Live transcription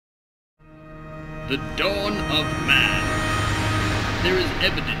The dawn of man. There is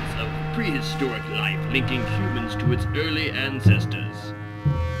evidence of prehistoric life linking humans to its early ancestors.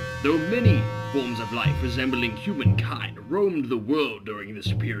 Though many forms of life resembling humankind roamed the world during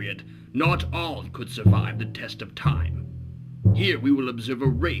this period, not all could survive the test of time. Here we will observe a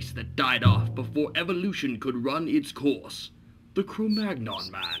race that died off before evolution could run its course. The Cro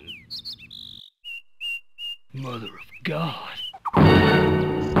Magnon man. Mother of God.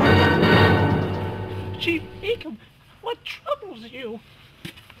 Chief Eekum, what troubles you?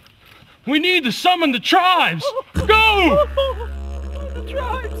 We need to summon the tribes! Go! The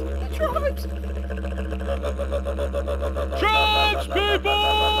tribes! The tribes! Tribes people!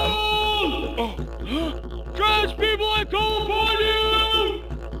 Tribes people, I call upon you!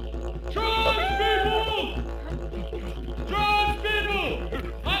 Tribes people! Tribes people!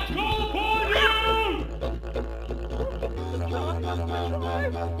 I call upon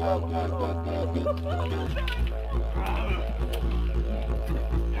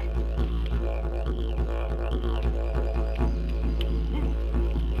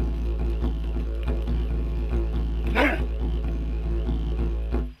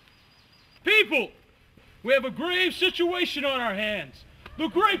People, we have a grave situation on our hands. The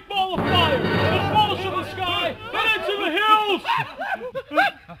great ball of fire that falls from the sky and into the hills!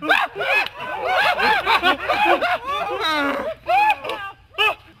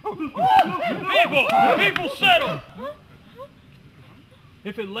 People settle!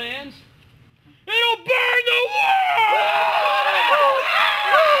 If it lands, it'll burn the world!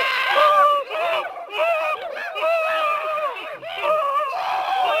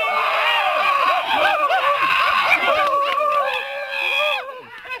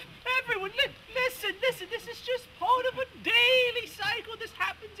 Listen, this is just part of a daily cycle. This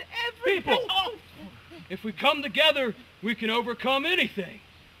happens every People, day. if we come together, we can overcome anything.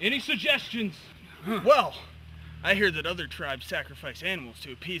 Any suggestions? Well, I hear that other tribes sacrifice animals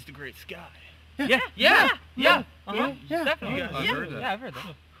to appease the great sky. Yeah. Definitely. I've heard that. I've heard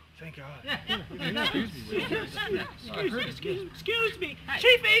that. Thank God. Excuse me.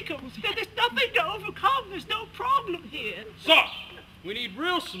 Chief Eekum, there's nothing to overcome. There's no problem here. So, we need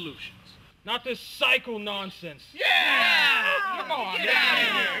real solutions. Not this cycle nonsense. Yeah! Come on. Get out of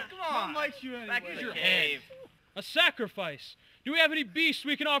here. Come on. Don't like you anyway. Back in your cave. A sacrifice. Do we have any beasts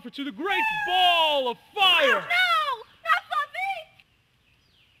we can offer to the great ball of fire? No! Not Puppy!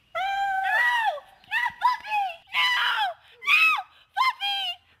 No! Not Puppy! No! Puppy!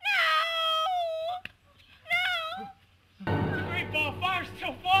 No! The great ball of fire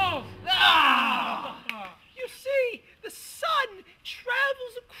still falls. You see, the sun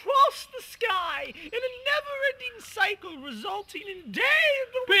travels across the sky in a never-ending cycle resulting in day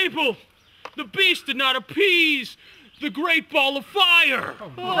and People, the beast did not appease the great ball of fire.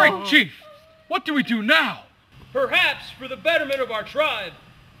 Great Chief, what do we do now? Perhaps, for the betterment of our tribe,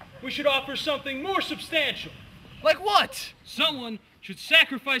 we should offer something more substantial. Like what? Someone should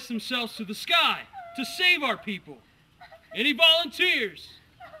sacrifice themselves to the sky to save our people. Any volunteers?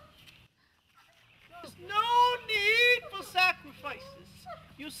 There's no need for sacrifices.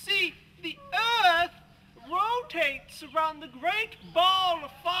 You see, the earth rotates around the great ball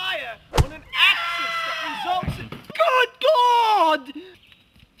of fire on an axis that results in... Good God!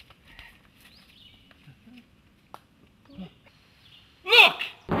 Look!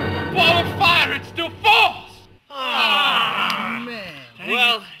 Ball of fire, it still falls! Man.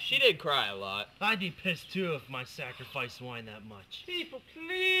 Well, she did cry a lot. I'd be pissed too if my sacrifice whined that much. People,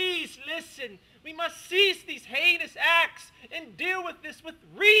 please listen. We must cease these heinous acts and deal with this with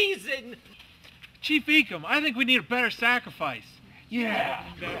reason. Chief Eekum, I think we need a better sacrifice. Yeah.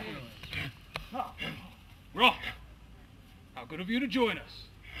 Rock, how good of you to join us.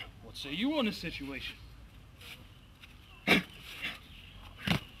 What say you on this situation?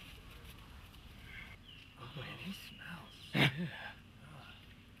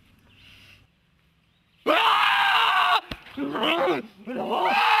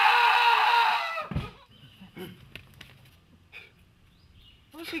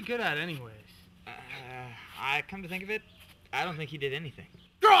 What's he good at anyways? I come to think of it, I don't think he did anything.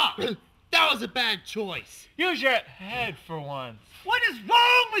 Drop! That was a bad choice. Use your head for once. What is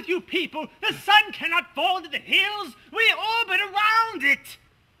wrong with you people? The sun cannot fall into the hills. We orbit around it.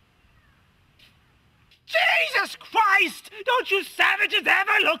 Jesus Christ! Don't you savages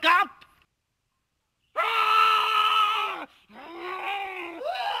ever look up?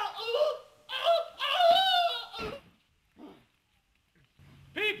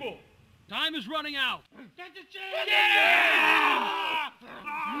 People, time is running out.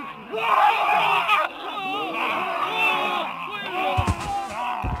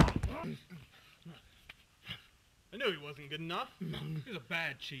 wasn't good enough. He's a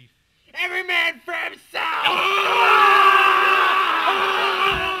bad chief. Every man for himself!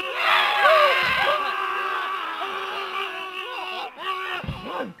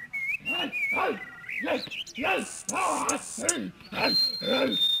 Yes!